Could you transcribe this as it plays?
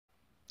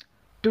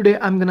Today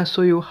I'm gonna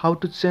show you how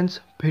to change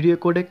video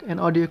codec and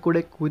audio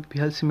codec with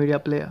VLC media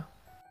player.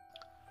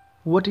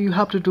 What you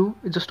have to do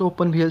is just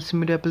open VLC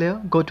media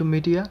player, go to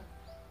media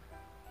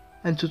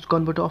and choose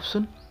convert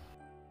option.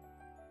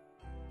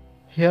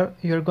 Here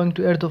you are going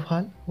to add the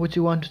file which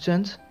you want to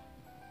change.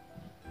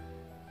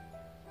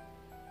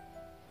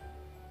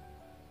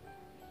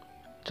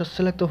 Just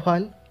select the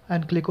file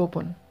and click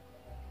open.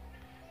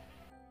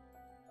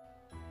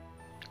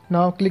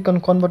 Now click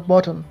on convert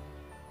button.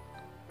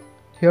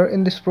 Here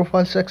in this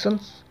profile section,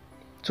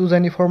 choose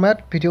any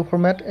format, video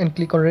format, and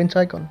click on range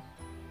icon.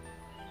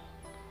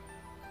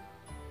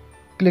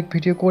 Click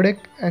video codec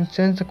and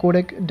change the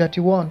codec that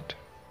you want.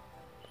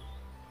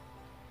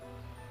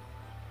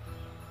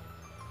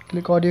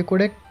 Click audio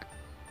codec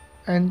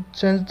and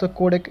change the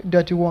codec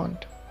that you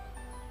want.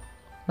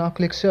 Now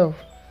click save.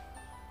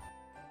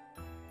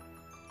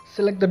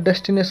 Select the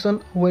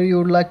destination where you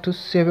would like to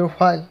save your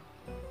file.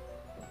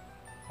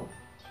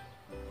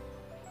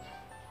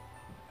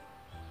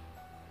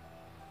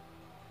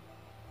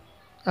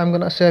 I'm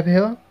gonna save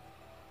here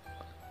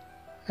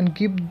and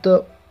give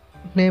the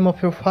name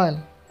of your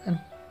file, and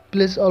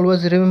please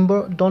always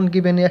remember, don't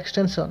give any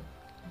extension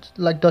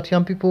like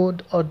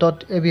 .mp4 or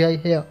 .avi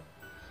here,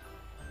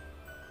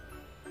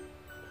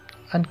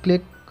 and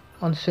click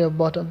on save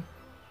button.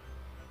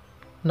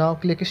 Now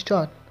click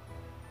start.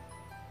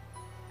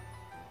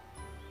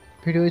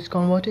 Video is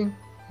converting,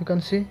 you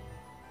can see.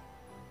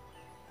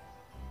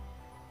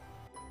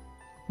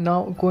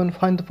 Now go and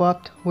find the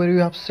path where you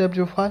have saved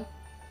your file.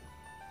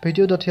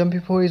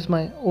 Video.mp4 is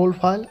my old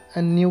file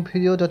and new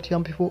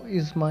video.mp4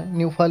 is my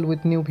new file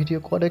with new video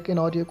codec and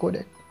audio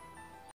codec.